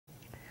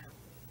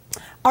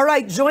All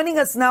right, joining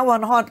us now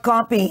on Hot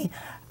Copy,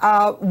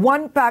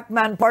 one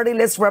Pac-Man party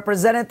list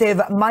representative,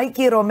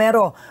 Mikee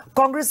Romero.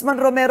 Congressman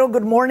Romero,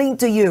 good morning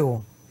to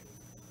you.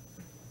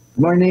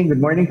 Good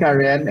morning,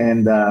 Karen,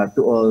 and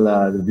to all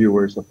the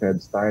viewers of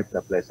Headstart,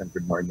 a pleasant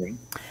good morning.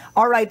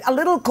 All right, a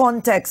little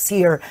context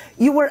here.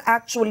 You were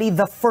actually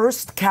the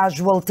first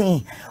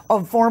casualty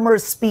of former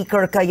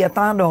Speaker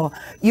Cayetano.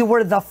 You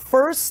were the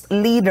first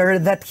leader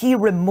that he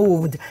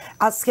removed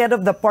as head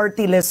of the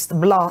party list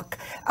bloc,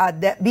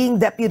 being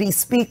Deputy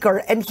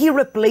Speaker, and he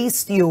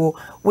replaced you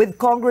with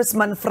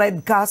Congressman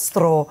Fred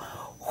Castro,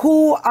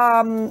 who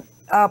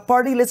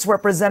party list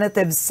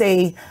representatives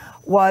say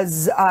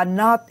was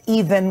not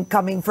even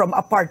coming from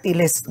a party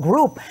list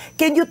group.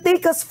 Can you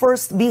take us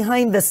first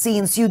behind the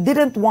scenes? You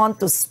didn't want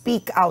to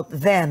speak out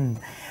then.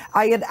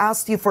 I had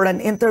asked you for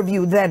an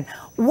interview then.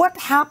 What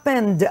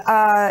happened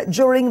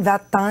during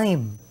that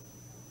time?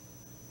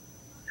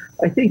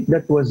 I think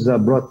that was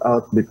brought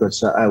out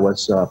because I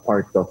was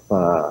part of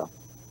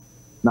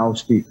now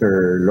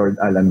Speaker Lord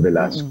Alan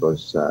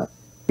Velasco's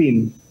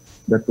team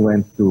that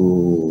went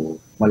to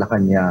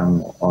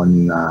Malacanang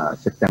on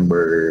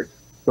September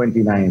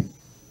 29th.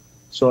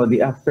 So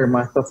the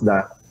aftermath of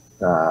that,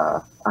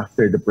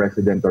 after the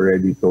president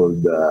already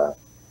told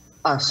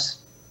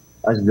us,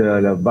 as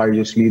the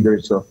various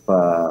leaders of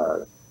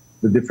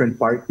the different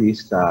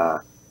parties,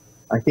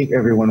 I think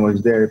everyone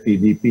was there,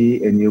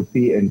 PDP, NUP,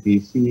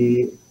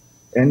 NPC,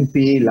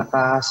 NP,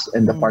 Lakas,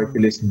 and the party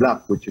list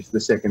bloc, which is the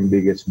second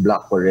biggest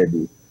bloc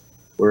already.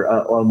 We're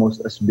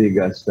almost as big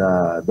as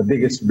the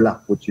biggest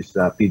bloc, which is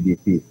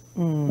PDP.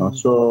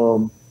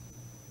 So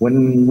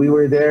when we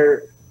were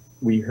there,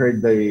 we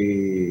heard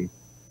the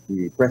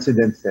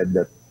president said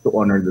that to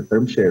honor the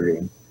term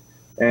sharing,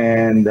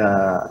 and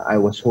I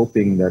was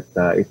hoping that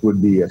it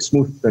would be a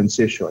smooth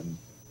transition.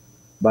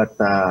 But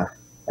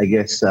I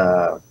guess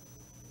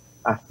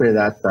after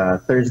that,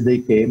 Thursday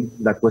came.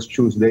 That was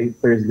Tuesday.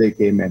 Thursday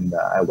came, and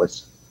I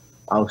was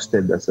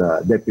ousted as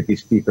a deputy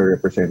speaker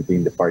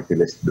representing the party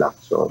list bloc.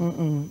 So,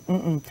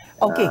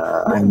 okay,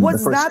 I'm the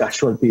first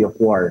casualty of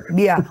war.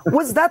 Yeah,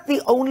 was that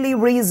the only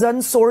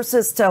reason?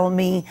 Sources tell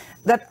me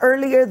that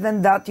earlier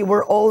than that, you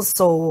were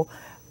also,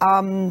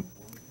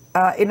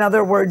 in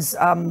other words,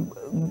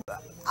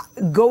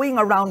 going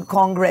around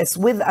Congress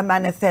with a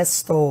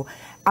manifesto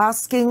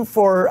asking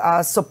for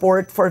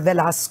support for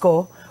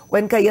Velasco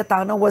when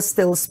Cayetano was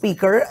still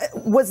speaker.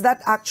 Was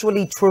that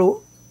actually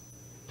true?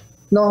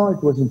 No,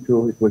 it wasn't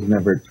true. It was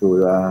never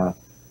true.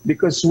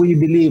 Because we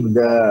believed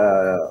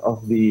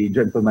of the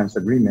gentleman's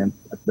agreement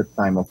at the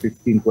time of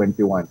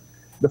 1521.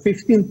 The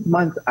 15th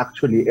month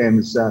actually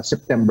ends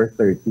September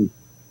 30.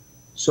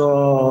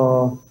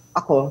 So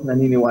ako,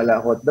 naniniwala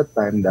ako at that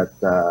time that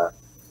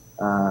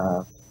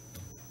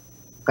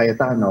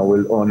Cayetano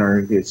will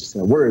honor his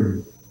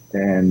word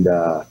and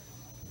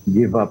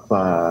give up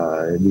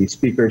the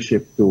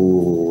speakership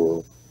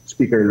to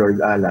Speaker Lord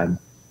Alan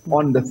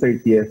on the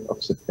 30th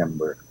of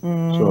September.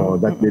 So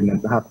that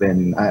didn't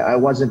happen. I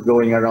wasn't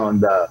going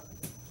around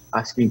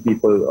asking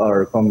people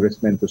or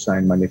congressmen to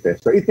sign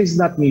manifesto. It is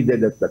not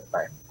needed at that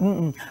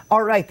time.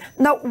 All right.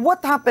 Now,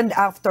 what happened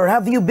after?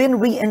 Have you been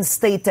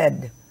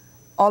reinstated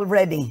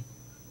already?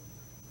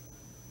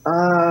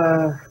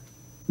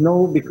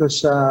 No,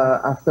 because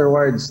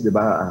afterwards, di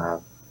ba,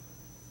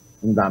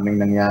 ang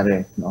daming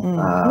nangyari. No,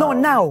 no,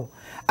 now.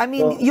 I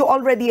mean, you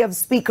already have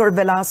Speaker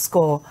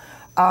Velasco.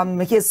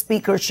 His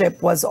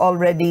speakership was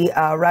already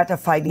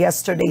ratified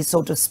yesterday,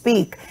 so to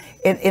speak,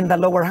 in the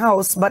lower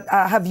house. But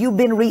have you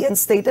been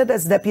reinstated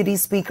as deputy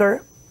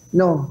speaker?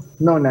 No,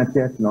 not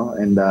yet. No,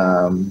 and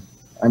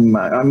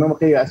I'm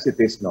okay as it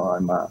is. No,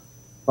 I'm a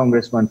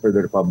congressman for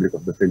the Republic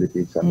of the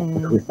Philippines. I'm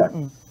okay with that.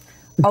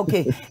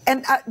 Okay,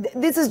 and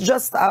this is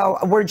just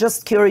we're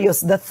just curious.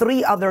 The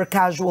three other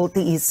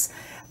casualties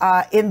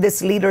in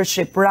this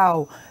leadership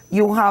row.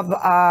 You have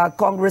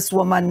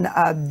Congresswoman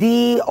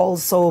D,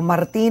 also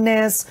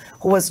Martinez,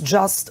 who was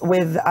just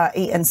with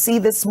ANC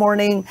this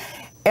morning.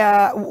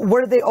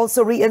 Were they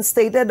also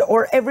reinstated,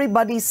 or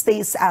everybody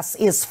stays as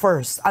is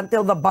first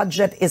until the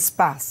budget is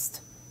passed?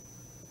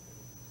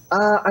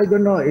 I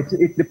don't know. It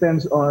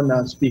depends on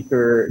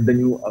Speaker,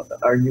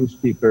 our new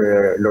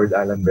Speaker, Lord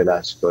Alan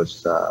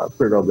Velasco's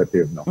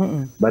prerogative.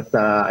 No, but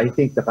I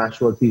think the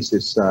casualties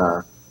is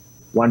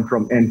one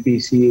from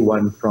NPC,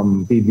 one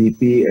from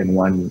PDP, and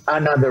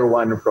another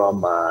one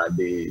from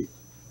the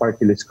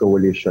party list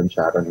coalition,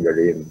 Sharon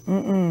Garin,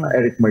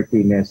 Eric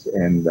Martinez,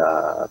 and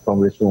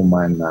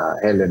Congresswoman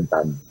Helen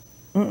Tan.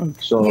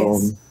 So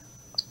yes.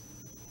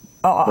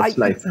 that's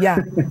life.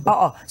 Yeah.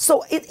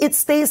 So it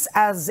stays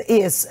as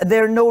is.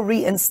 There are no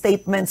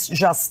reinstatements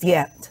just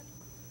yet.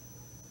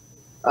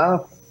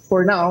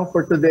 For now,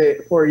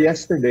 for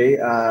yesterday,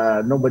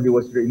 nobody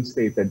was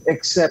reinstated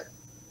except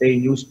a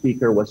new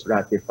speaker was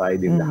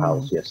ratified in the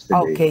House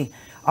yesterday. Okay,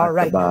 all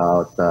right.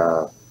 About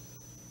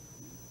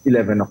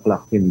 11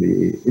 o'clock in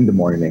the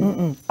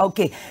morning.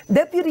 Okay.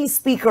 Deputy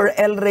Speaker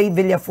El Rey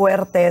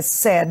Villafuerte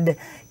said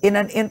in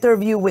an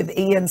interview with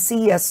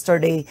ANC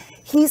yesterday,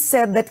 he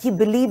said that he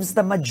believes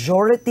the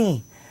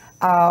majority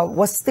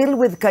was still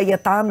with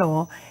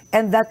Cayetano,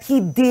 and that he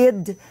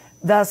did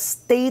the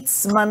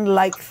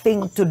statesman-like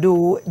thing to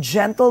do,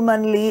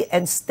 gentlemanly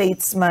and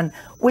statesman,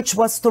 which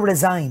was to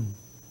resign.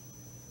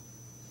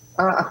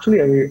 Actually,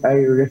 I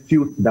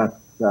refute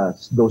that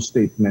those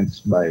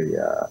statements by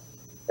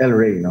El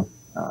Rey, no?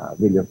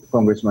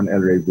 Congressman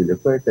El Rey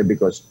Villafuerte,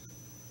 because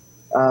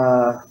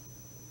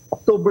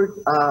October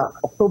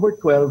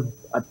 12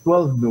 at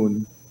 12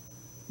 noon,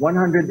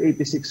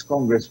 186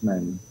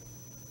 congressmen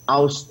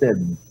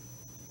ousted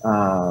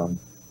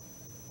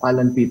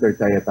Alan Peter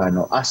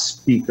Cayetano as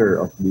Speaker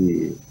of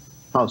the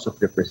House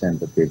of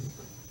Representatives.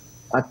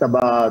 At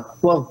about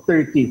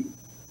 12:30,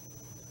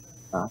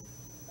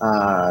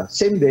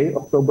 same day,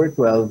 October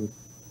 12,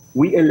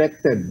 we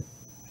elected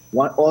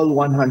all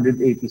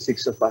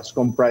 186 of us,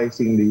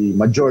 comprising the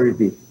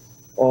majority,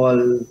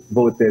 all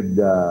voted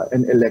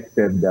and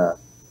elected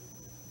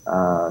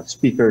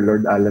Speaker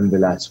Lord Alan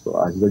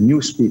Velasco as the new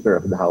Speaker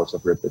of the House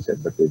of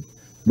Representatives.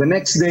 The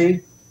next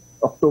day,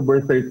 October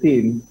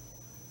 13,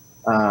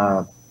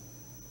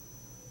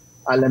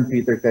 Alan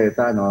Peter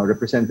Cayetano,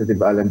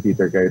 Representative Alan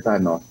Peter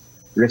Cayetano,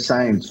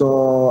 resigned.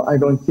 So I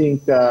don't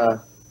think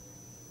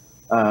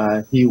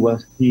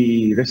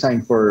he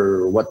resigned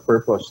for what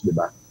purpose,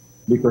 diba?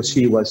 Because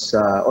he was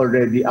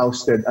already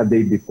ousted a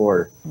day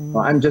before.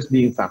 I'm just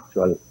being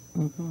factual.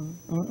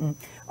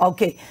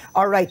 Okay,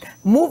 all right.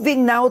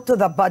 Moving now to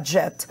the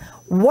budget.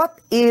 What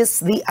is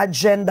the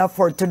agenda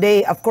for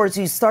today? Of course,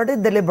 you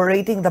started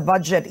deliberating the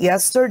budget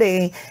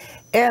yesterday,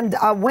 and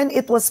when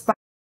it was passed,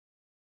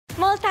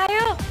 Mall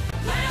tayo!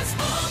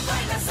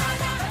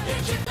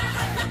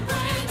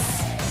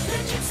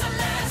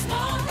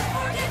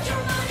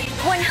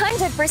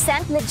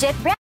 100% legit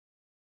brand.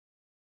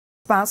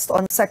 passed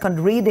on second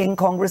reading,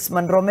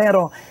 Congressman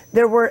Romero,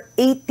 there were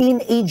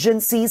 18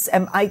 agencies,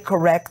 am I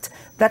correct,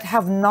 that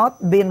have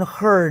not been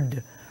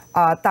heard.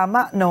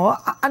 Tama, no?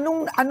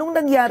 Anong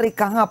nangyari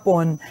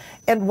kahapon,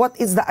 and what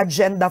is the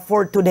agenda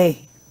for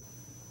today?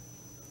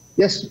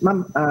 Yes,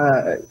 ma'am.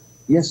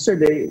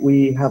 Yesterday,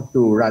 we have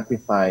to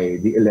ratify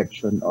the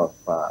election of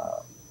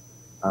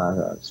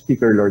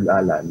Speaker Lord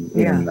Alan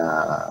in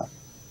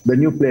the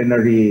new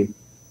plenary,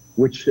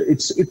 which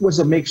it was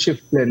a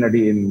makeshift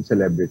plenary in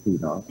Celebrity.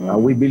 No,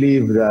 we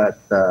believe that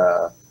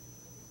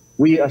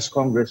we as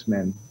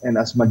congressmen and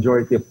as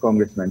majority of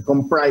congressmen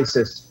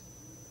comprises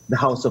the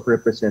House of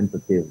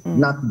Representatives,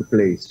 not the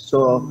place.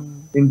 So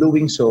in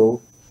doing so,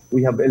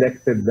 we have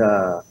elected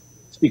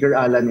Speaker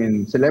Alan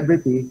in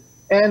Celebrity,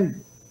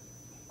 and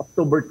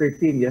October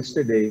 13,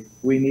 yesterday,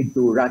 we need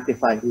to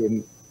ratify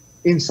him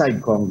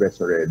inside Congress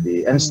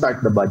already and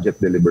start the budget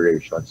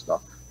deliberations.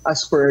 No?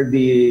 As per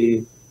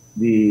the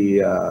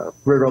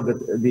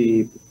prerogative,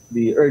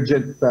 the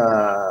urgent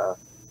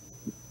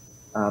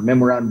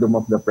memorandum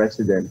of the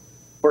President,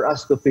 for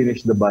us to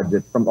finish the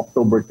budget from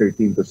October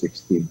 13 to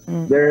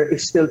 16. There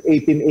is still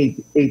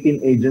 18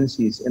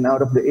 agencies, and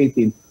out of the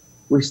 18,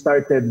 we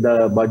started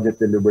the budget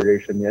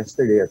deliberation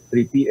yesterday at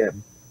 3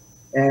 p.m.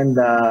 and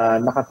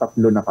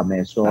nakatatlo na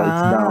kami, so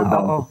it's now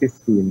down to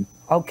 15.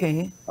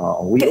 Okay.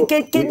 We you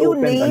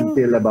opened name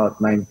until about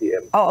 9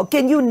 p.m.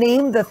 Can you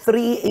name the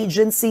 3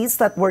 agencies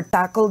that were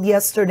tackled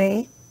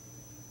yesterday?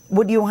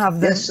 Would you have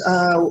them? Yes,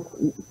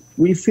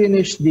 we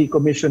finished the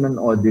Commission on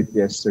Audit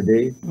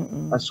yesterday,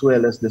 as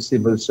well as the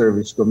Civil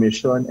Service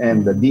Commission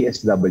and the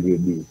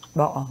DSWD.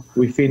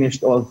 We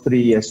finished all 3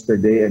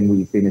 yesterday, and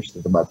we finished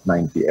at about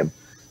 9 p.m.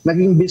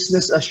 Naging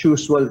business as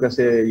usual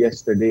kasi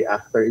yesterday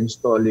after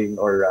installing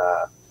or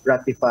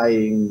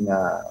ratifying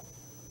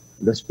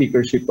the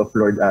speakership of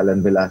Lord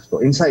Alan Velasco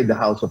inside the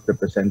House of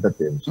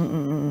Representatives,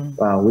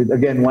 with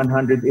again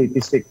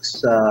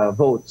 186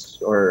 votes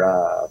or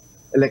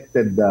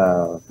elected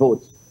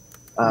votes.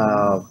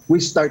 We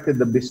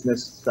started the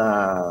business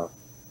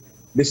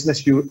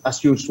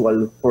as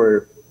usual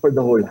for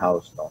the whole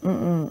house. No?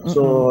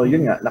 So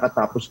yun nga,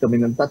 nakatapos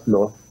kami ng 3,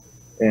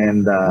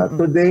 and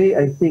today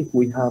I think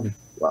we have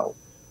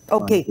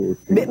Okay.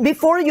 1, 2, 3.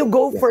 Before you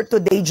go for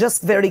today,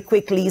 just very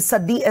quickly,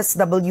 sa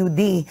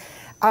DSWD,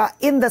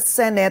 in the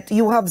Senate,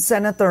 you have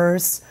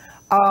senators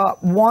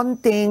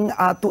wanting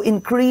to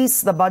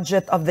increase the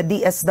budget of the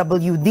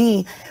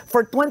DSWD.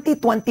 For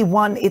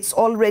 2021, it's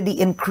already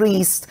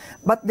increased,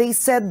 but they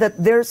said that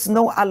there's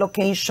no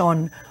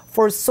allocation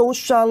for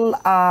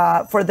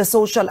the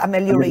social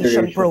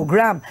amelioration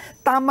program.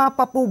 Tama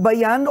pa po ba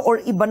yan, or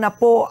iba na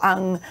po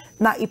ang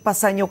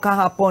naipasa nyo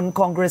kahapon,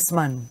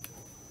 Congressman?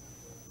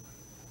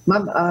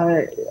 Ma'am,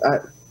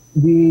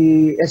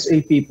 the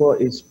SAP po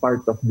is part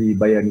of the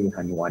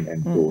Bayanihan 1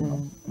 and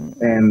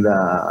 2. And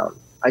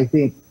I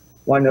think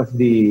one of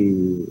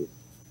the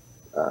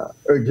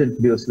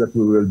urgent bills that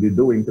we will be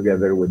doing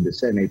together with the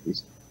Senate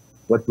is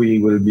what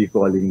we will be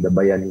calling the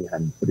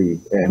Bayanihan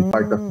 3. And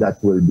part of that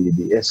will be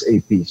the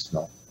SAPs.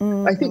 No?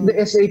 I think the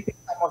SAP,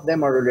 some of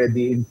them are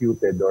already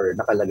imputed or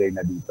nakalagay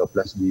na dito,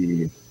 plus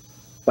the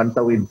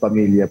Pantawid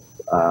Pamilya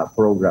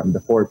program,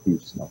 the 4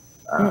 Ps. No?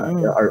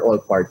 Are all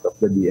part of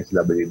the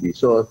DSWD.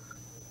 So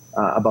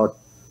about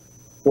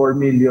 4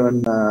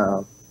 million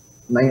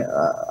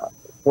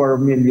 4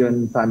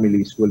 million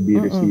families will be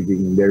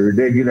receiving their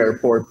regular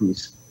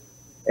 4-piece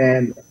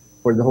and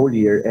for the whole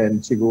year,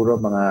 and siguro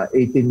mga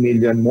 18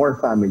 million more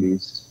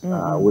families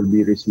will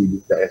be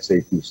receiving the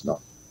SAPs,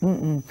 no?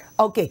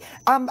 Okay.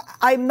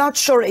 I'm not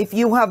sure if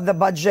you have the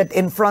budget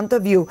in front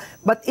of you,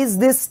 but is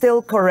this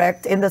still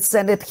correct? In the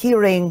Senate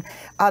hearing,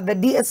 the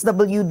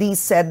DSWD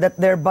said that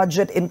their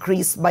budget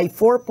increased by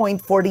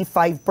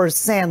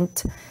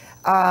 4.45%.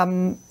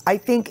 I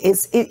think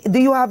do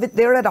you have it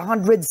there at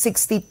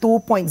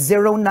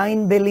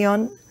 162.09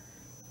 billion?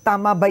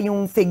 Tama ba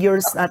yung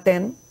figures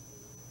natin?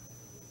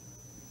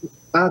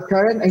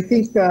 Karen, I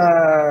think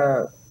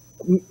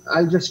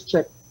I'll just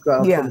check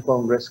from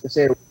Congress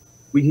kasi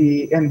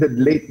we ended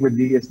late with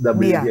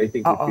DSWD. I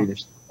think we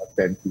finished at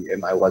 10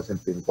 p.m. I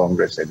wasn't in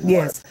Congress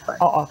anymore. Yes.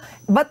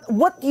 But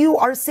what you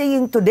are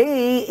saying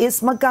today is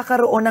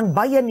magkakaroon ng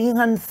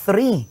Bayanihan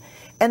 3.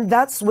 And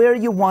that's where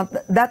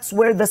that's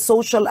where the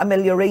social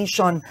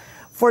amelioration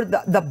for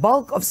the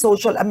bulk of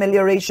social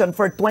amelioration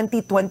for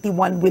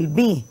 2021 will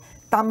be.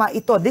 Tama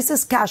ito. This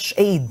is cash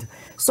aid.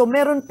 So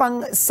meron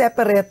pang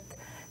separate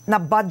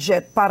na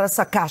budget para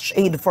sa cash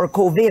aid for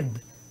COVID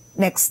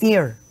next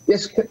year.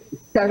 Yes,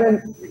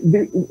 Karen,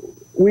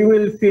 we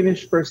will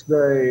finish first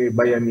the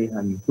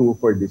Bayanihan 2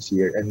 for this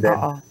year, and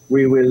then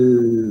we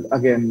will,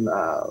 again,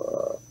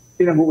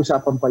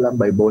 pinag-uusapan pa lang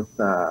by both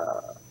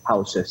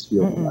houses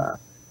yung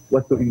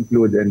what to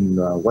include and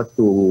what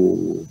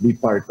to be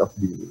part of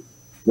the,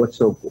 what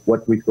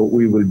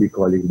we will be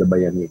calling the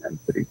Bayanihan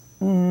 3.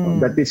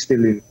 That is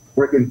still in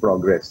work in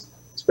progress,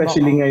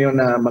 especially ngayon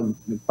na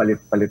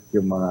magpalit-palit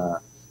yung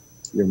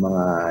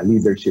mga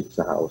leadership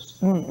sa House.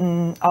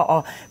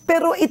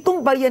 Pero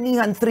itong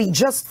Bayanihan 3,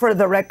 just for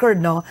the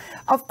record, no,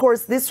 of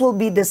course, this will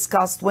be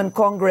discussed when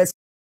Congress...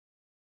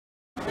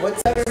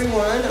 What's up,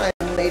 everyone?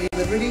 I'm Lady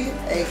Liberty,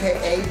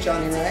 a.k.a.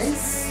 Johnny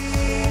Rice.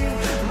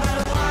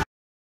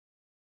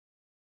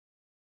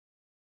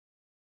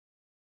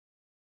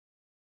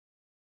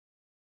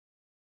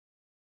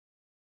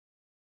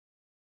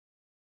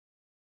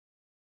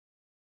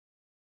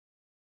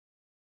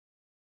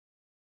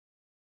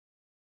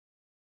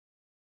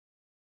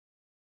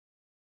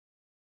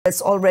 Has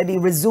already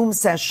resumed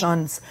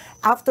sessions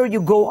after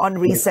you go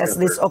on recess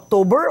this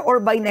October,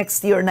 or by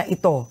next year na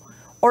ito?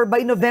 Or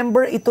by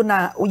November ito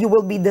na you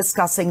will be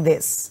discussing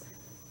this?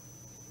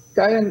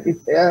 Kaya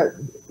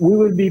we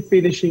will be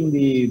finishing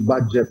the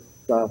budget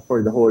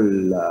for the whole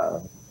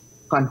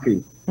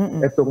country.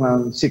 Ito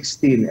ng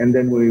 16, and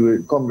then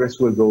Congress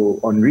will go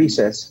on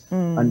recess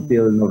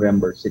until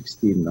November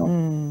 16. No?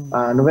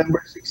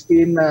 November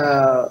 16,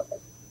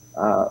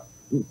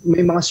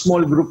 may mga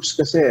small groups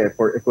kasi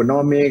for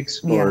economics,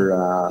 for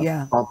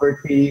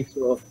property.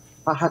 So,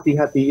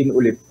 hahati-hatiin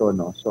ulit to,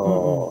 no?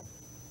 So,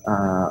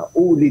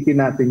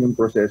 uulitin natin yung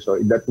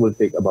proseso. That will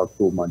take about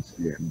 2 months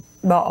again.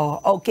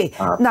 Okay.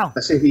 Now,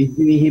 kasi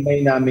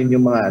hinihimay namin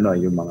yung mga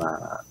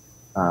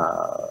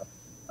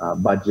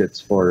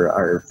budgets for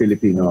our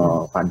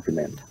Filipino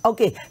countrymen.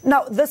 Okay.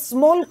 Now, the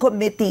small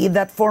committee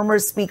that former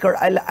Speaker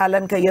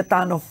Alan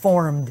Cayetano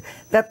formed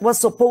that was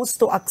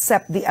supposed to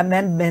accept the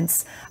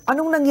amendments,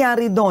 anong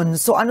nangyari doon?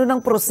 So, ano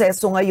nang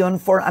proseso ngayon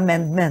for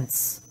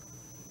amendments?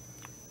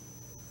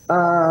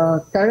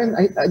 Karen,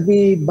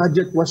 the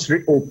budget was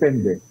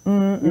reopened.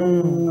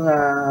 Yung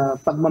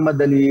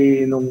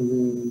pagmamadali nung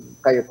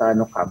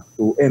Cayetano camp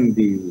to end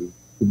the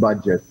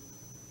budget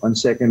on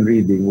second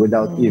reading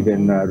without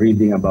even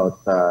reading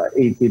about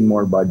 18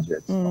 more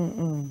budgets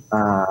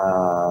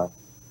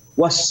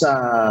was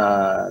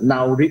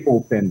now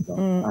reopened.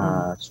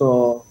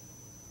 So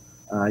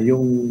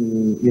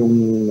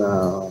yung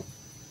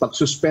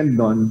pag-suspend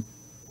nun,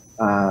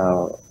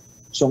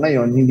 so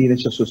ngayon hindi na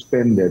siya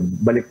suspended,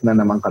 balik na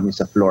naman kami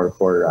sa floor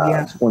for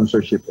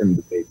sponsorship and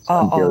debates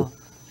until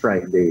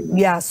Friday.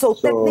 So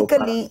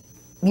technically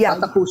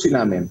tatapusin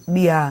namin.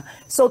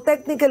 So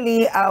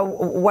technically,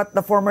 what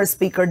the former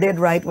speaker did,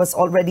 right, was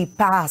already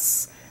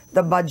pass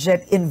the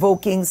budget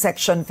invoking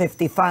Section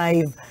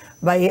 55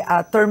 by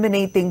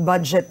terminating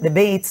budget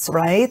debates,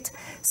 right?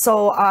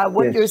 So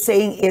what you're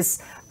saying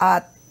is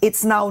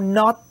it's now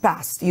not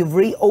passed. You've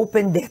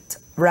reopened it,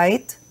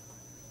 right?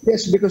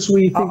 Yes, because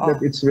we think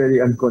that it's very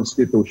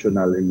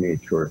unconstitutional in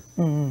nature.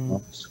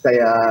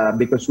 Kaya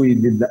because we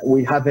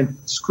haven't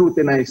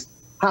scrutinized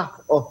half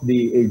of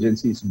the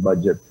agency's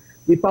budget.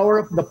 The power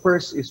of the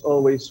purse is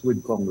always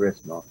with Congress,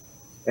 no?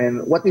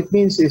 And what it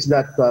means is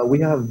that we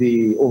have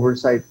the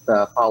oversight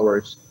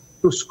powers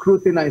to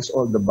scrutinize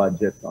all the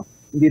budget, no?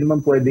 Hindi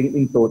naman pwedeng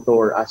in toto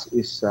or as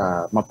is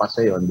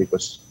mapasa yun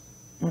because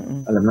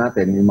alam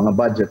natin, yung mga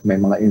budget, may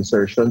mga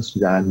insertions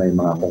dyan, may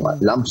mga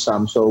lump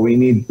sum, so we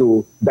need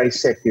to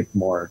dissect it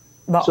more.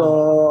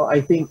 So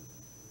I think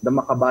the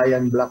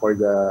Makabayan bloc or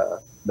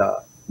the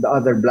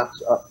other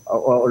blocks are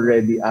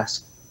already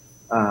asked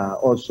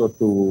also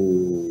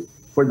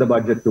for the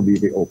budget to be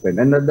reopened,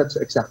 and that's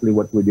exactly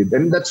what we did,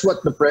 and that's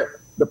what the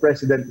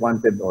president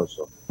wanted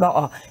also.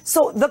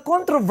 So the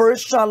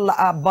controversial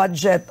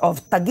budget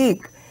of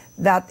Taguig,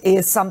 that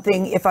is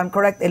something, if I'm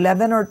correct,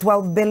 11 or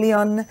 12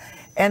 billion,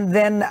 and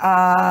then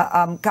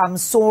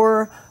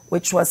Kamsur,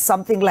 which was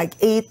something like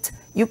 8.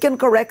 You can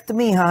correct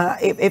me,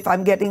 if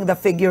I'm getting the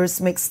figures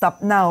mixed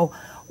up now.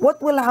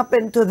 What will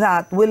happen to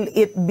that? Will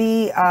it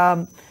be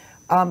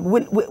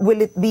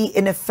will it be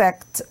in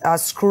effect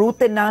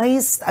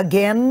scrutinized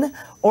again,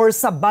 or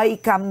sabay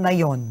kam na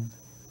yon?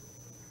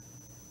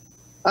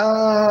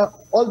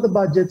 All the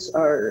budgets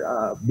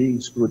are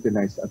being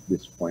scrutinized at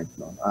this point,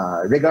 no?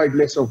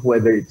 Regardless of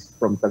whether it's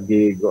from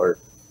Taguig or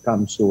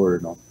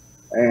Kamsur, no?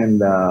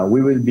 And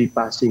we will be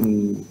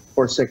passing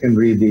for second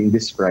reading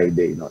this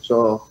Friday, no?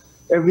 So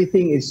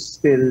everything is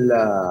still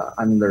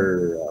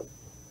under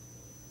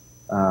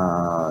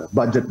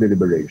budget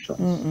deliberations.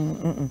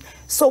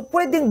 So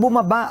pwedeng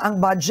bumaba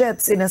ang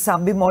budget,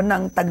 sinasabi mo,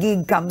 ng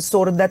Taguig,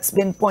 Kamsur, that's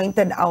been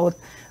pointed out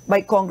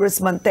by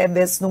Congressman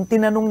Teves nung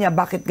tinanong niya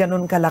bakit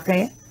ganun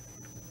kalaki?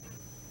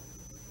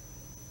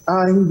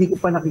 Hindi ko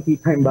pa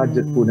nakikita yung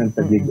budget po ng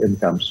Taguig and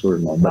Kamsur,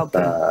 no? But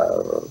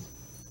Okay.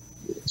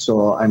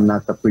 So I'm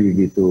not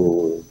privy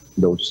to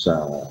those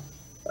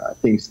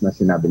things na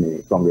sinabi ni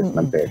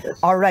Congressman Teves.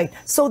 All right.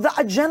 So the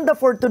agenda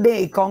for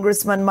today,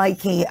 Congressman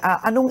Mikee,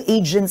 anong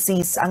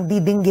agencies ang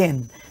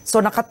didinggin? So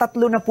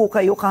nakatatlo na po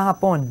kayo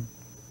kahapon.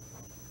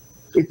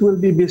 It will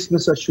be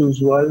business as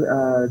usual.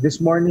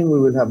 This morning we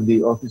will have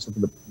the Office of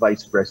the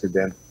Vice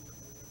President,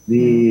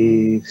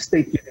 the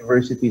state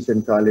universities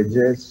and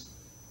colleges,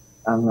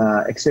 ang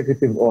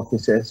executive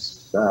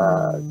offices,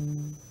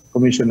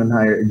 Commission on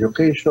Higher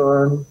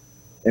Education,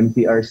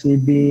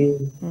 MTRCB,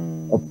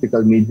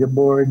 Optical Media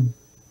Board,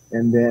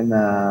 and then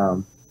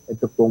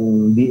ito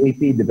pong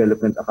DAP,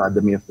 Development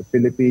Academy of the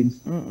Philippines.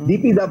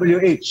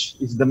 DPWH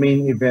is the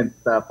main event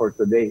for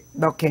today.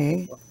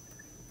 Okay.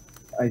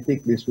 I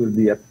think this will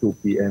be at 2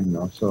 p.m.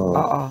 No? So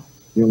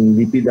yung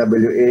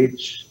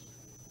DPWH,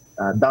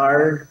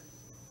 DAR,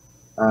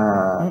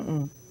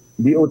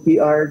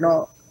 DOTR,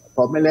 no?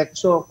 COMELEC.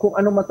 So kung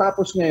ano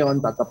matapos ngayon,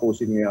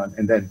 tatapusin ngayon,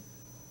 and then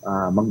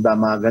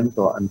magdamagan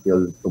to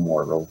until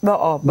tomorrow.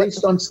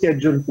 Based on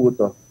schedule po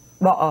to.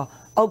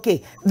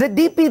 Okay. The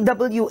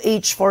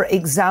DPWH, for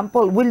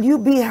example, will you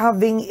be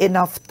having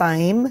enough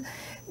time?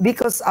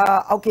 Because,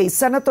 okay,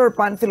 Senator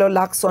Panfilo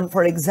Lacson,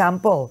 for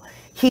example,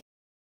 he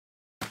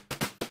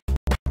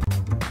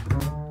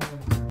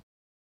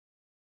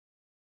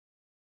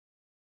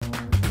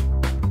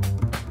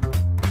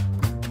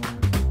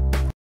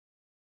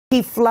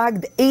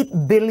flagged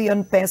 8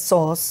 billion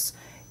pesos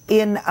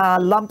in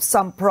lump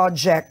sum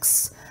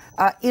projects,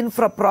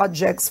 infra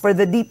projects for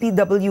the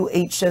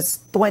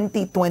DPWH's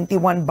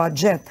 2021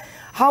 budget.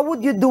 How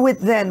would you do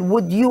it then?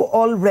 Would you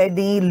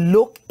already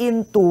look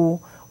into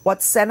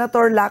what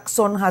Senator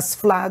Lacson has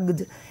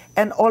flagged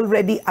and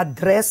already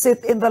address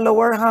it in the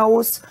lower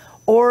house?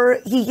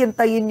 Or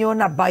hihintayin nyo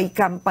na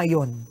bycam pa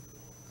yun?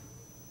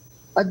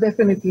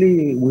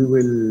 Definitely, we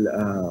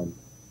will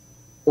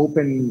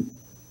open.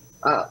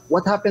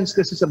 What happens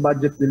kasi sa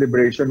budget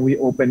deliberation, we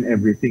open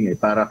everything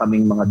para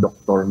kaming mga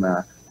doktor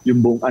na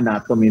yung buong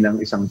anatomy ng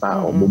isang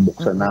tao,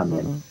 bubuksan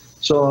namin.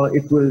 So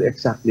it will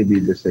exactly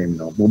be the same,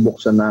 no?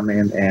 Bubuksan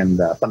namin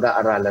and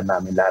pag-aaralan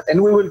namin lahat.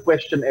 And we will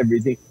question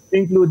everything,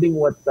 including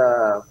what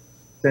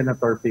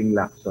Senator Ping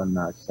Lacson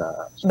has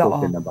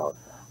spoken about.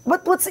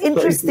 But what's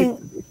interesting...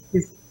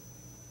 So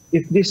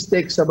if this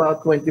takes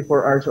about 24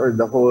 hours or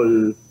the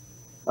whole 2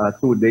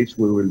 days,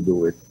 we will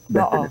do it,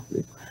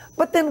 definitely.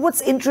 But then what's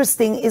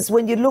interesting is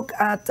when you look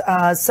at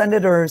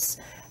senators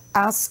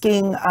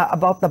asking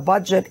about the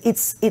budget,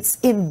 it's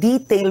in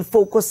detail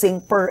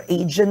focusing per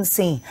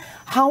agency.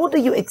 How do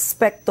you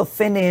expect to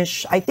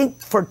finish? I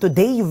think for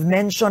today, you've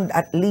mentioned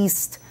at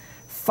least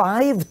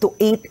 5 to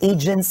 8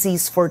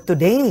 agencies for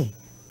today.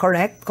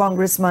 Correct,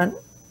 Congressman?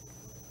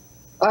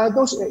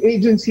 Those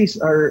agencies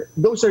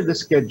those are the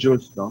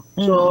schedules, no?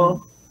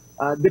 So,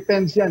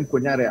 depends yan.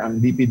 Kunyari, ang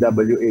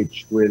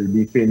DPWH will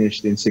be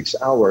finished in 6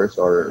 hours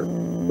or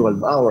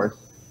 12 hours.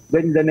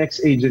 Then the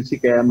next agency,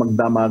 kaya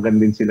magdamagan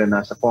din sila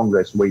nasa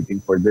Congress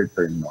waiting for their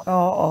turn. No?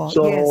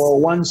 So yes.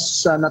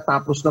 Once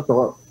natapos na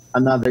to,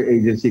 another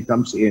agency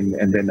comes in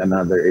and then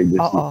another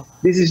agency.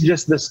 This is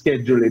just the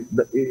schedule.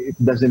 It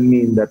doesn't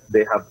mean that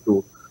they have to,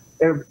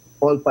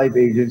 all 5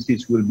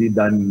 agencies will be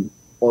done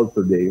all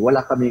today.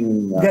 Wala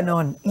kaming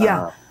ganon.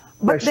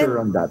 pressure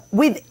on that.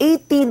 With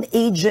 18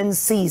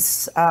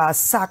 agencies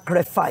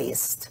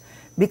sacrificed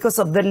because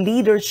of the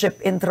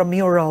leadership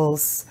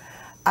intramurals,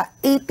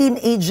 18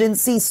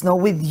 agencies, no,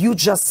 with you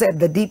just said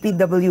the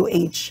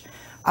DPWH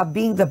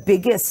being the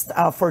biggest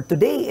for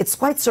today, it's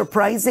quite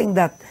surprising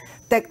that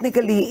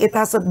technically it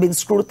hasn't been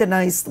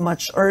scrutinized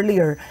much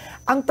earlier.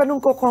 Ang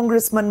tanong ko,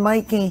 Congressman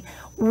Mikee,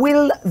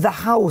 will the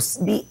House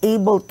be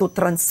able to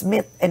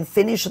transmit and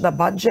finish the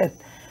budget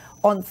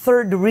on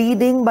third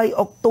reading by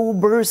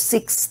October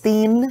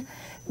 16?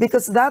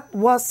 Because that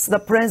was the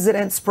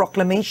President's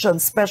proclamation,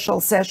 special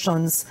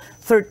sessions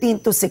 13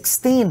 to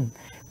 16.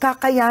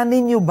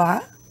 Kakayanin nyo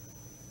ba?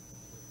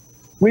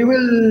 We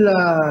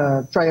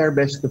will try our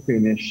best to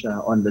finish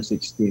on the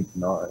 16th,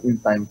 no, in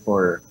time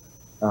for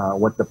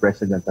what the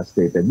President has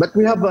stated. But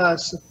we have,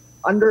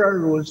 under our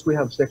rules, we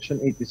have Section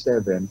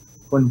 87,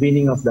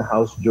 convening of the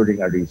House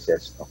during a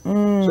recess. No?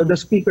 So the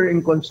Speaker,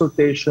 in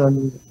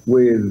consultation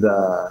with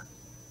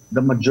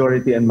the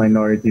majority and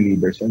minority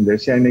leaders and their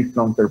Senate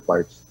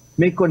counterparts,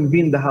 may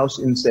convene the House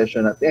in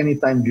session at any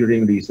time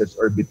during recess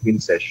or between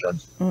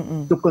sessions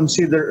to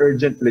consider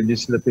urgent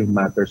legislative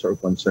matters or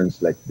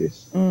concerns like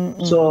this.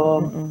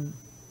 So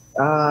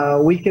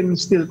we can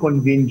still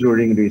convene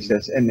during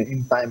recess and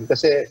in time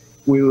kasi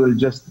we will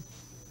just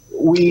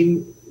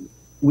we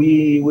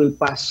will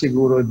pass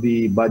siguro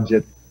the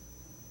budget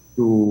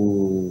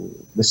to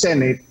the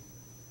Senate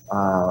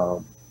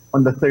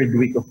on the third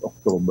week of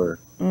October.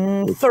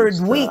 Third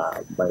week?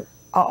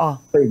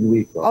 Third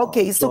week.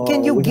 Okay, so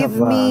can you give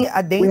me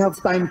a date? We have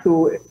time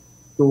to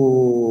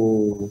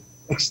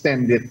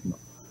extend it. No?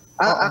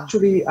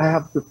 Actually, I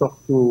have to talk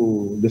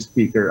to the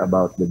Speaker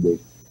about the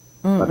date.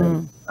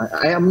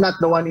 I am not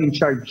the one in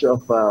charge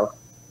of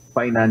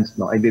finance.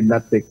 No, I did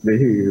not take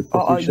the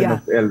position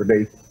of El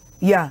Rey.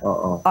 Yeah.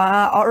 So,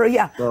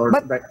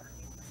 but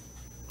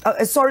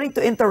sorry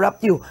to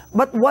interrupt you,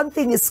 but one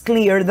thing is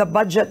clear: the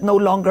budget no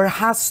longer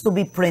has to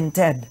be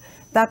printed.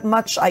 That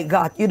much I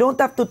got. You don't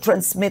have to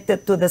transmit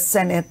it to the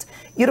Senate.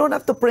 You don't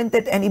have to print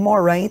it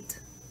anymore, right?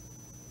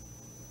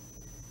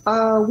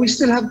 We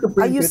still have to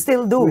print it. You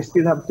still do? We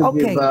still have to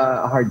give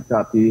a hard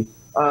copy,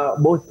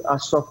 both a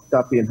soft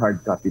copy and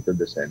hard copy to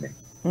the Senate.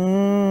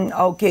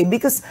 Okay,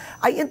 because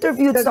I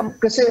interviewed some...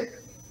 Kasi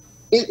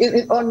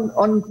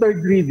on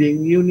third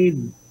reading, you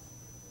need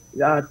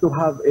to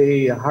have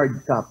a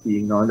hard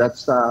copy. No?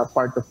 That's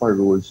part of our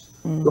rules.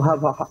 To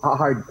have a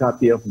hard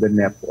copy of the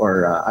NEP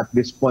or at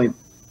this point,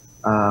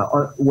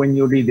 when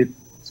you read it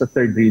sa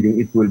third reading,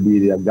 it will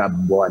be the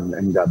GAB 1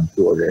 and GAB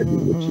 2 already,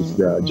 which is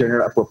the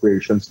General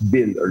Appropriations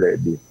Bill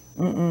already.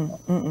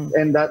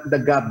 And that the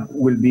GAB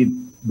will be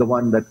the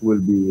one that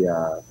will be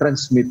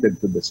transmitted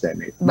to the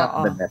Senate,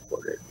 not the NEP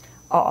already.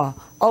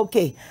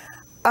 Okay.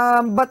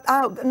 But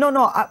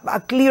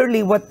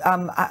clearly what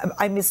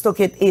I mistook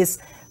it is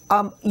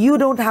you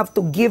don't have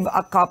to give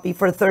a copy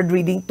for third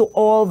reading to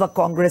all the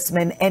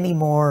congressmen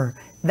anymore.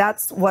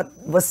 That's what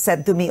was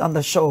said to me on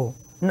the show.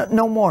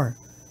 No more.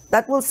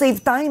 That will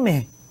save time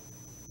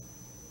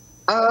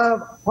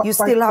you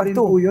still have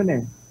to.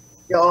 Yun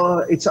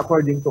it's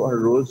according to our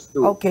rules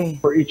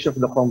for each of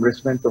the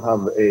congressmen to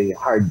have a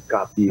hard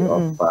copy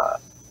of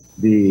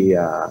the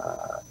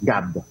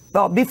GAB.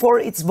 Before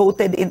it's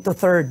voted into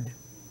third.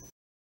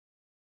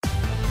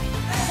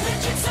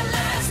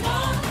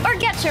 Or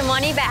get your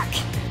money back.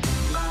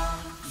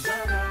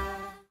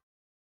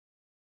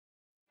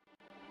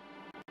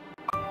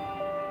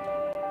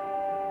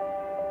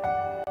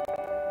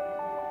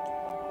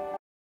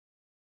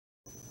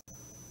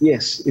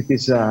 Yes, it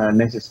is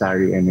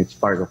necessary and it's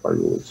part of our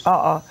rules.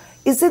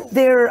 Isn't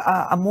there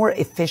a more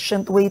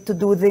efficient way to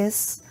do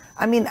this?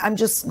 I mean, I'm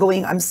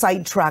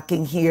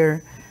sidetracking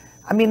here.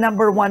 I mean,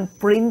 number one,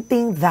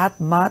 printing that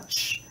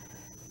much.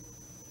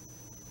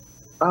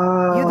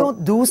 You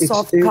don't do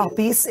soft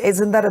copies.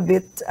 Isn't that a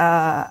bit,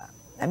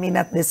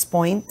 at this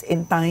point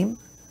in time?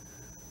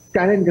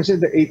 Karen, kasi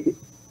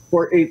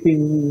for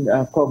 18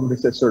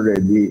 congresses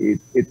already,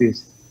 it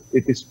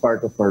is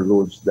part of our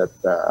rules that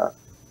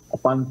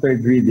upon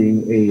third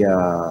reading, a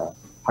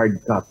hard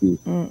copy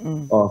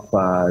of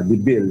the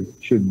bill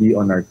should be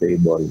on our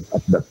table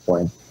at that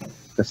point.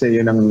 Kasi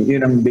yun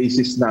ang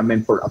basis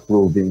namin for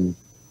approving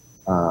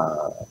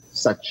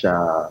such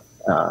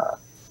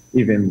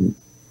even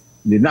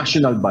the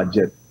national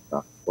budget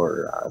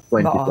for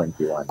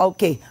 2021.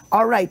 Okay,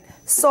 all right.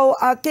 So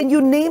can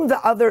you name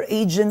the other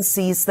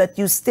agencies that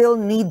you still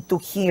need to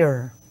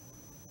hear?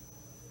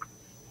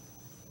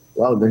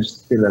 Well, there's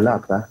still a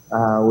lot.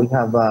 We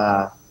have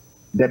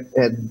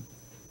DepEd,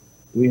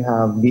 we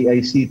have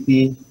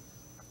DICT,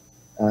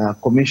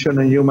 Commission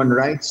on Human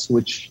Rights,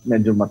 which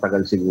medyo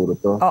matagal siguro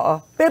to.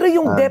 Pero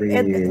yung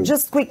DepEd,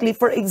 just quickly,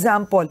 for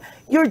example,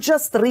 you're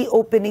just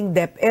reopening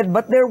DepEd,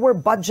 but there were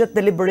budget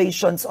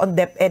deliberations on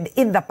DepEd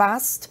in the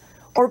past,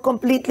 or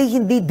completely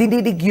hindi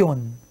dinidig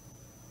yun?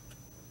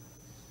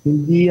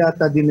 Hindi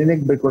yata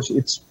dininig because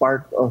it's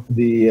part of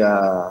the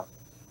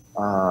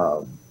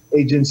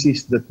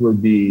agencies that will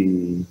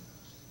be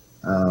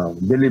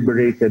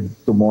deliberated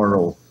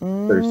tomorrow,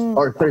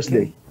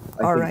 Thursday.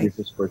 I think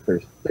this is for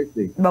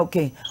Thursday.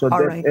 Okay. So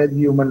DepEd,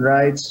 Human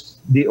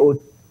Rights, DO,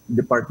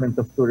 Department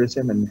of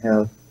Tourism and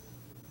Health.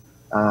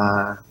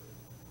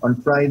 On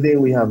Friday,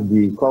 we have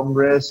the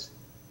Congress,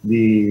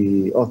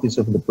 the Office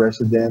of the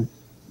President,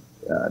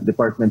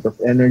 Department of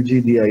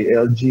Energy,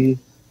 DILG,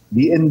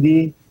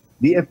 DND,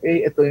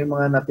 DFA, ito yung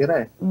mga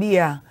natira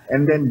Yeah.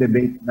 And then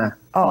debate na.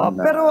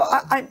 Pero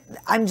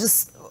I'm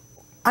just...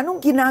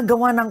 Anong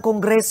ginagawa ng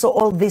Kongreso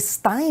all this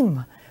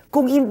time?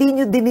 Kung hindi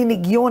nyo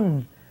dininig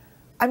yun.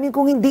 I mean,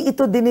 kung hindi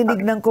ito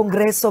dininig ng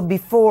Kongreso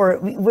before,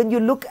 when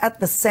you look at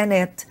the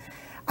Senate,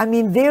 I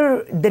mean,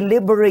 they're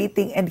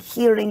deliberating and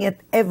hearing it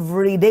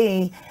every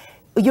day.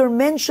 You're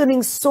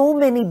mentioning so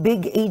many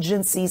big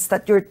agencies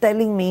that you're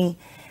telling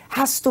me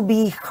has to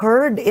be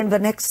heard in the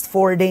next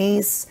 4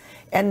 days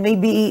and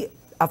maybe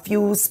a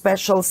few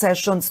special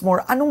sessions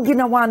more. Anong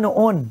ginawa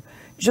noon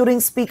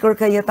during Speaker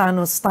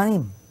Cayetano's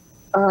time?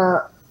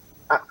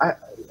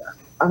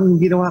 Ang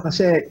ginawa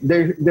kasi,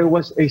 there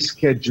was a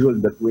schedule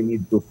that we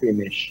need to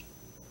finish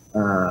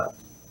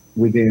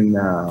within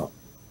 5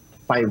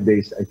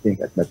 days, I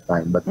think, at that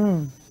time. But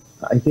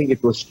I think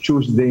it was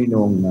Tuesday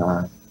nung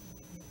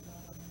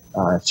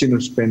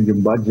sinuspend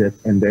yung budget,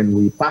 and then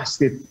we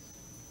passed it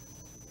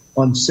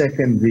on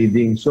second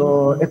reading.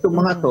 So, itong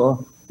mga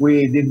to,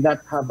 we did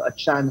not have a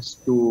chance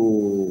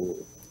to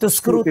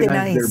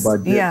scrutinize their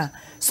budget. Yeah.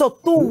 So,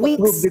 2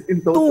 weeks,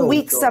 in total, 2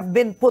 weeks have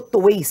been put to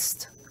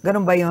waste.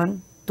 Ganun ba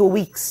yun? 2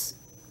 weeks.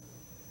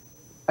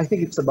 I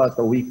think it's about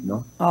a week,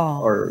 no? Oh.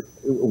 Or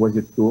was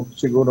it 2?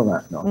 Siguro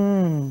nga, no?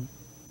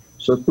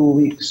 So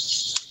 2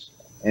 weeks,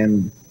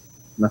 and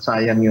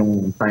nasayang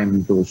yung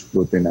time to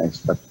scrutinize.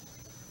 But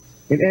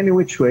in any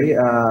which way,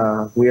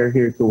 we are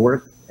here to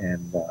work,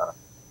 and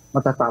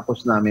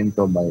matatapos namin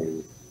to by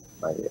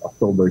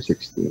October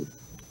 16.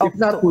 If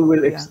not, we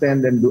will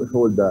extend and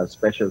hold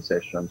special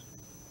sessions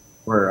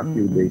for a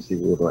few days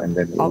siguro, and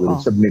then we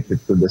will submit it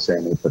to the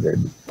Senate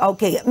already.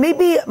 Okay,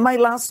 maybe my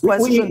last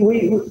question.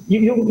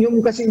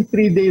 Yung kasing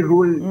 3-day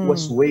rule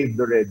was waived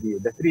already.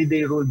 The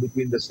 3-day rule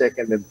between the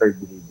second and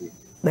third reading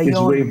is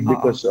waived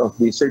because of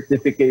the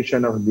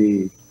certification of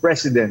the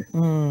President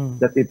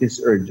that it is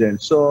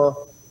urgent.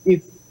 So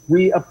if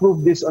we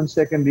approve this on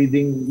second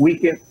reading, we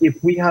can,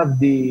 if we have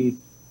the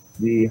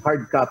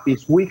hard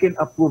copies, we can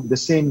approve the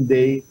same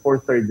day for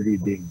third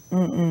reading.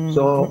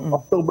 So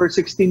October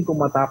 16 kung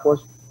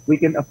matapos, we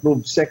can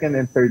approve second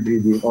and third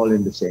reading all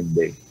in the same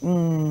day.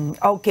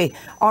 Okay,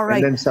 all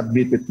right. And then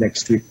submit it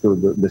next week to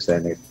the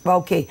Senate.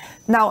 Okay.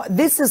 Now,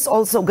 this is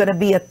also going to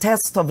be a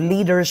test of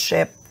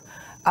leadership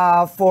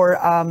for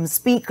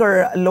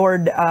Speaker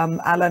Lord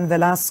Alan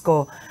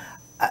Velasco.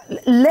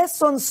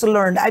 Lessons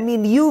learned. I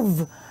mean,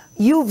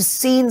 you've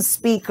seen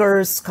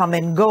speakers come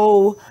and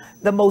go.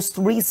 The most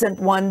recent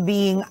one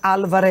being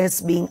Alvarez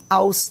being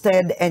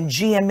ousted and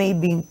GMA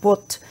being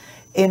put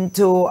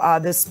into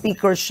the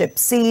speakership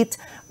seat.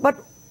 But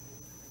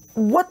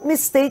what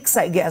mistakes,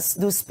 I guess,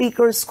 do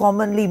speakers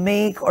commonly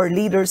make or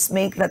leaders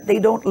make that they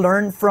don't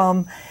learn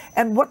from?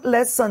 And what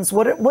lessons,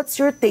 what's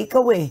your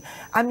takeaway?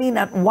 I mean,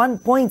 at one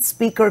point,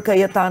 Speaker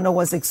Cayetano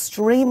was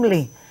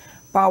extremely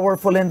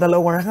powerful in the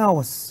lower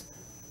house.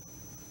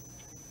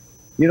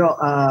 You know,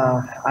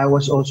 I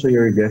was also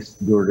your guest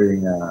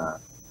during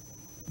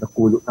the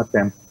coup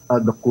attempt,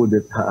 the coup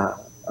d'etat,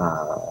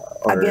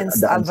 or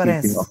against the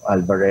Alvarez. unseating of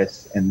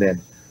Alvarez, and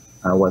then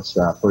was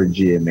for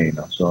GMA.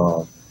 No?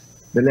 So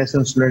the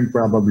lessons learned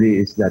probably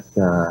is that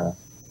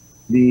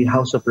the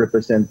House of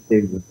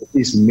Representatives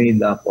is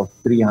made up of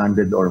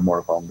 300 or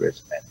more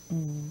congressmen,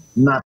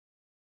 not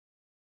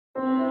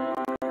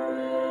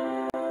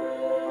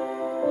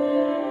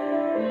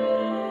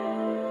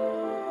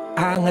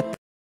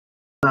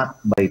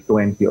by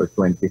 20 or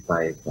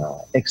 25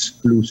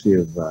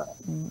 exclusive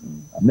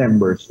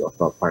members of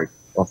a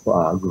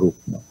group.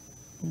 No?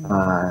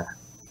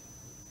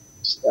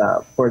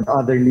 For the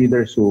other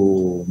leaders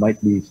who might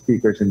be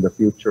speakers in the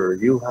future,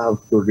 you have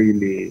to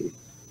really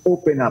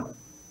open up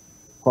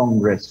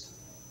Congress.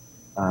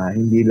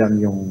 Hindi lang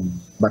yung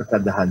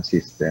barkadahan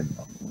system.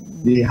 No?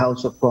 The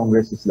House of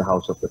Congress is the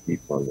House of the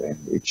people, and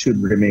it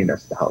should remain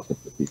as the House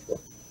of the people.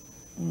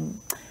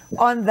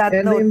 On that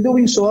and note, in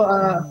doing so,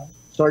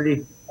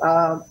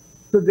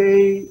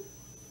 today,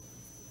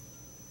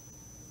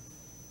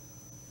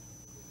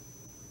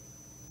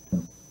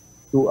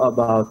 to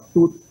about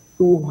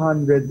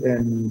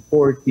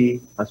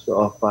 240 as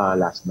of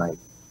last night.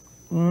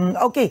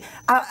 Okay.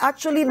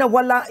 Actually,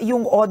 nawala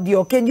yung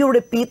audio. Can you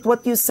repeat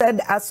what you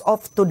said as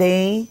of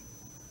today?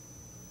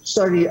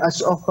 Sorry,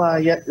 as of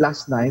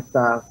last night,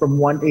 from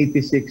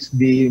 186,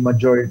 the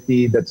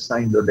majority that's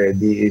signed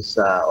already is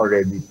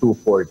already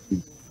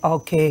 240.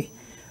 Okay.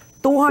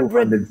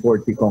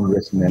 240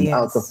 congressmen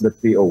out of the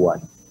 301.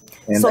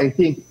 And So- I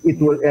think it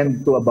will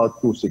end to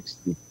about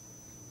 260.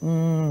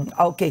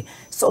 Okay.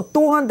 So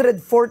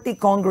 240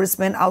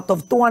 congressmen out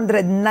of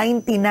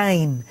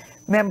 299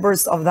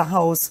 members of the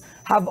House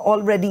have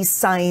already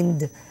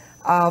signed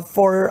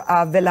for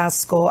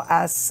Velasco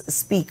as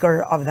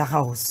Speaker of the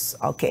House.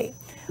 Okay.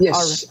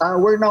 Yes,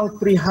 we're now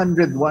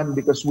 301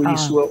 because we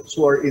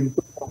swore in 2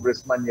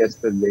 congressmen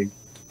yesterday.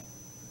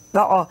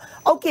 Oo.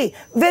 Okay,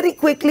 very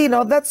quickly,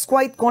 no, that's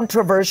quite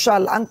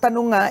controversial. Ang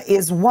tanong nga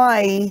is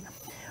why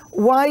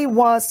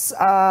was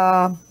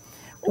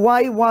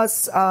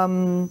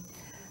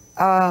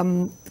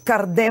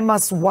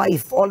Cardema's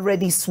wife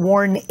already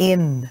sworn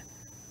in?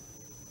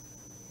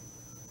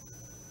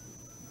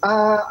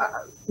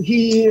 From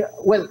the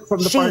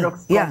part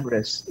of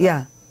Congress.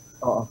 Yeah.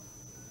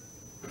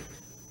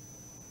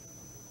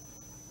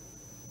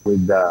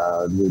 With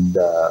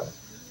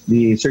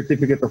the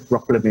certificate of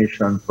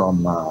proclamation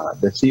from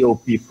the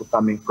COP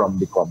coming from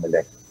the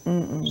COMELEC.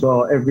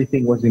 So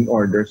everything was in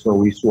order. So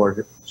we swore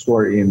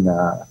in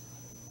the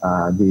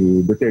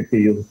Duterte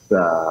Youth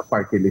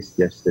Party list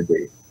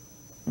yesterday.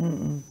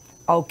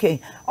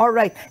 Okay. All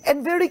right.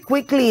 And very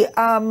quickly,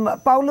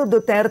 Paulo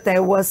Duterte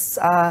was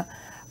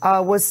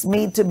was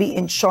made to be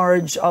in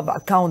charge of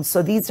accounts.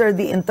 So these are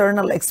the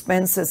internal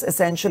expenses,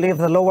 essentially, of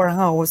the lower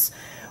house.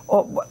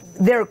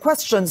 There are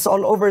questions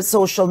all over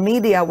social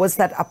media. Was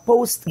that a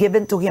post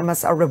given to him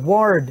as a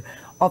reward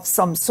of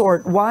some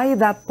sort? Why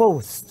that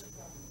post?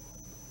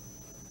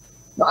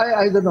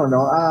 I don't know.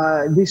 No,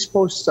 these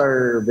posts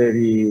are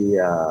very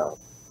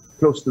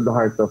close to the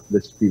heart of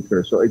the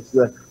speaker. So it's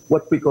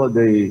what we call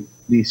the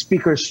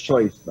speaker's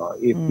choice. No,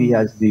 if he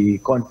has the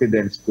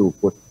confidence to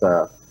put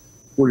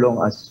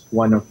Pulong as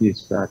one of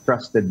his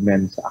trusted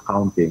men's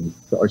accounting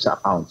or sa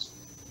accounts,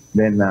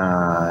 then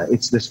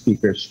it's the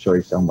speaker's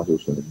choice ang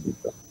masusunod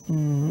dito.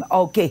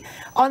 Okay.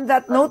 On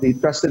that note, the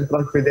trusted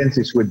confidence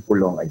is with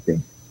Pulong, I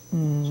think.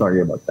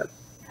 Sorry about that.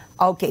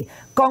 Okay.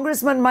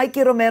 Congressman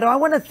Mikee Romero, I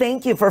want to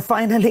thank you for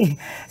finally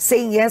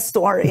saying yes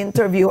to our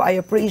interview. I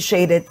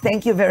appreciate it.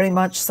 Thank you very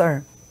much,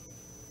 sir.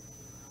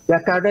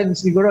 Yeah, Karen,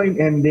 siguro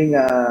in ending,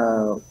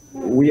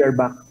 we are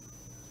back.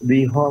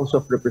 The House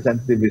of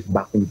Representatives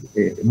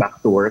is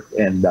back to work.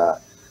 And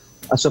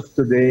as of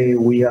today,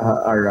 we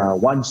are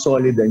one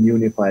solid and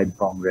unified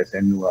Congress.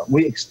 And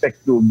we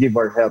expect to give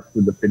our help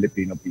to the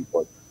Filipino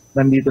people.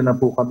 Nandito na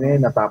po kami,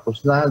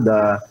 natapos na.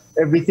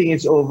 Everything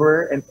is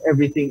over and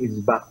everything is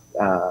back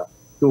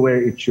to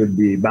where it should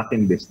be, back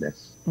in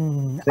business.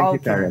 Thank you,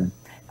 Karen.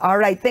 All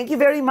right. Thank you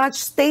very much.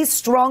 Stay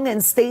strong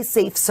and stay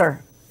safe,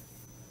 sir.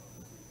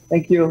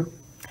 Thank you.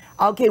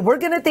 Okay, we're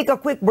going to take a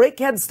quick break.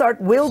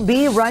 Headstart will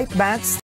be right back.